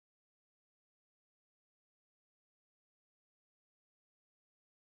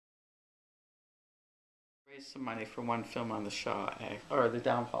Raised some money for one film on the Shaw Act, or the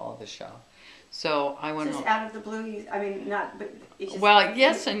downfall of the Shaw. So I went Just out of the blue, I mean, not, but it's just... Well,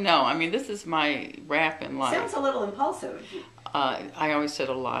 yes and no. I mean, this is my rap in life. Sounds a little impulsive. I always said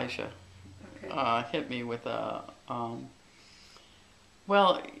Elijah Okay. hit me with a,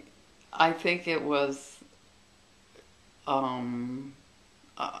 well, I think it was,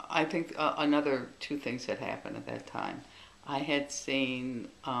 I think another two things had happened at that time. I had seen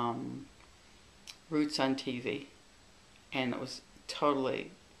Roots on TV, and it was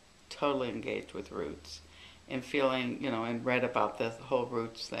totally engaged with Roots, and feeling, and read about the whole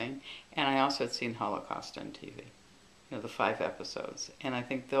Roots thing. And I also had seen Holocaust on TV, the 5 episodes. And I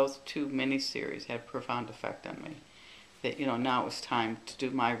think those 2 miniseries had a profound effect on me. That, now it was time to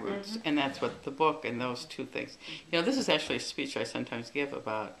do my Roots. And that's what the book and those 2 things. This is actually a speech I sometimes give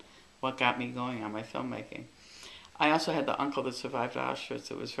about what got me going on my filmmaking. I also had the uncle that survived Auschwitz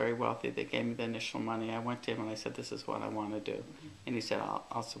that was very wealthy that gave me the initial money. I went to him and I said, this is what I want to do. And he said,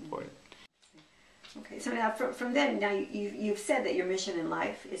 I'll support it. Okay, so now from then, now you've said that your mission in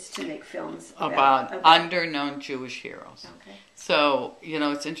life is to make films about underknown Jewish heroes. Okay. So,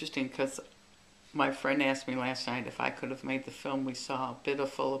 it's interesting because my friend asked me last night if I could have made the film we saw,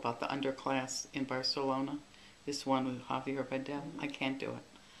 Beautiful, about the underclass in Barcelona. This one with Javier Bardem. I can't do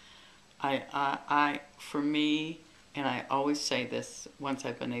it. For me, and I always say this once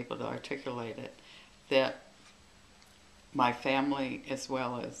I've been able to articulate it, that my family as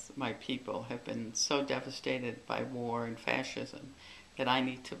well as my people have been so devastated by war and fascism that I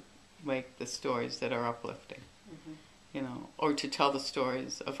need to make the stories that are uplifting, or to tell the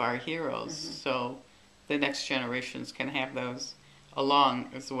stories of our heroes so the next generations can have those along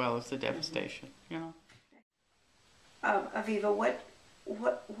as well as the devastation, Aviva, what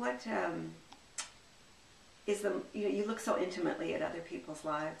is the, you look so intimately at other people's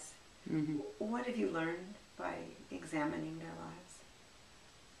lives. What have you learned by examining their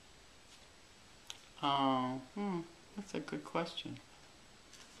lives? That's a good question.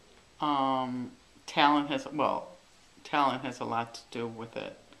 Talent has a lot to do with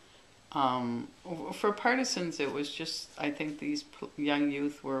it. For partisans, it was just, I think these young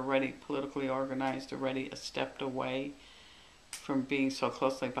youth were already politically organized, already a step away from being so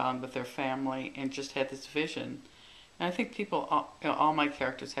closely bound with their family, and just had this vision. And I think all my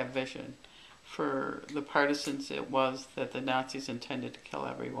characters have vision. For the partisans, it was that the Nazis intended to kill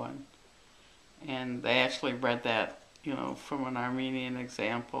everyone. And they actually read that, from an Armenian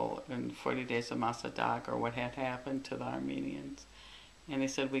example in 40 Days of Masadag, or what had happened to the Armenians. And they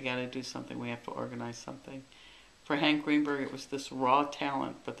said, we got to do something, we have to organize something. For Hank Greenberg, it was this raw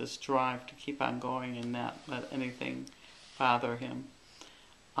talent, but this drive to keep on going and not let anything bother him.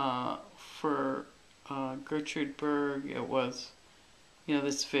 For Gertrude Berg, it was,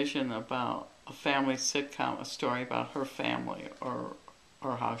 this vision about a family sitcom, a story about her family, or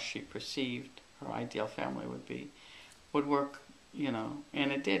how she perceived her ideal family would work,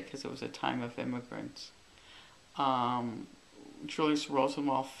 and it did, because it was a time of immigrants. Julius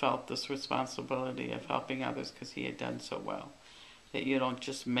Rosenwald felt this responsibility of helping others because he had done so well, that you don't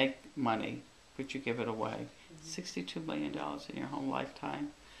just make money, but you give it away. $62 million in your whole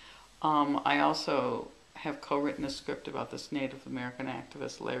lifetime. I also have co-written a script about this Native American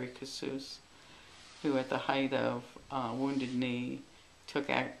activist, Larry Cassous, who at the height of Wounded Knee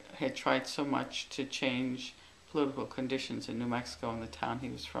had tried so much to change political conditions in New Mexico, in the town he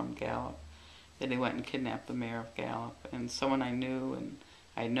was from, Gallup, that he went and kidnapped the mayor of Gallup. And someone I knew, and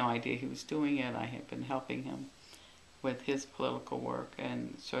I had no idea he was doing it, I had been helping him with his political work,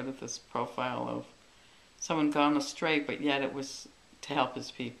 and sort of this profile of someone gone astray, but yet it was to help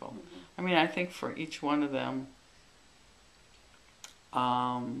his people. I mean, I think for each one of them,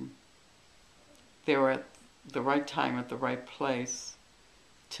 they were at the right time, at the right place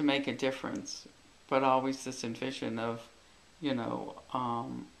to make a difference, but always this envision of,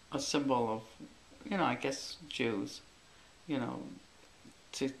 a symbol of, I guess Jews,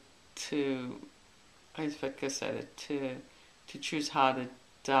 to as Vicka said it, to choose how to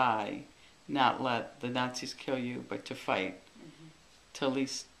die, not let the Nazis kill you, but to fight, to at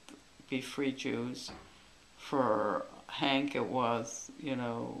least be free Jews. For Hank, it was,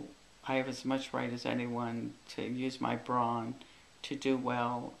 I have as much right as anyone to use my brawn, to do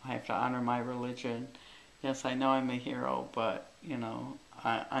well. I have to honor my religion. Yes, I know I'm a hero, but,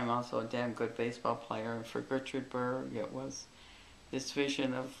 I'm also a damn good baseball player. And for Gertrude Berg, it was this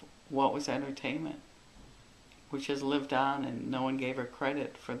vision of what was entertainment, which has lived on, and no one gave her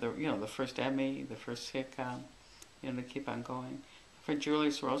credit for the first Emmy, the first sitcom, to keep on going. For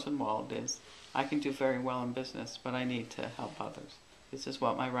Julius Rosenwald is, I can do very well in business, but I need to help others. This is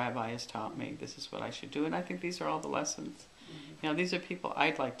what my rabbi has taught me. This is what I should do. And I think these are all the lessons. You know, these are people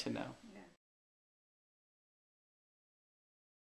I'd like to know.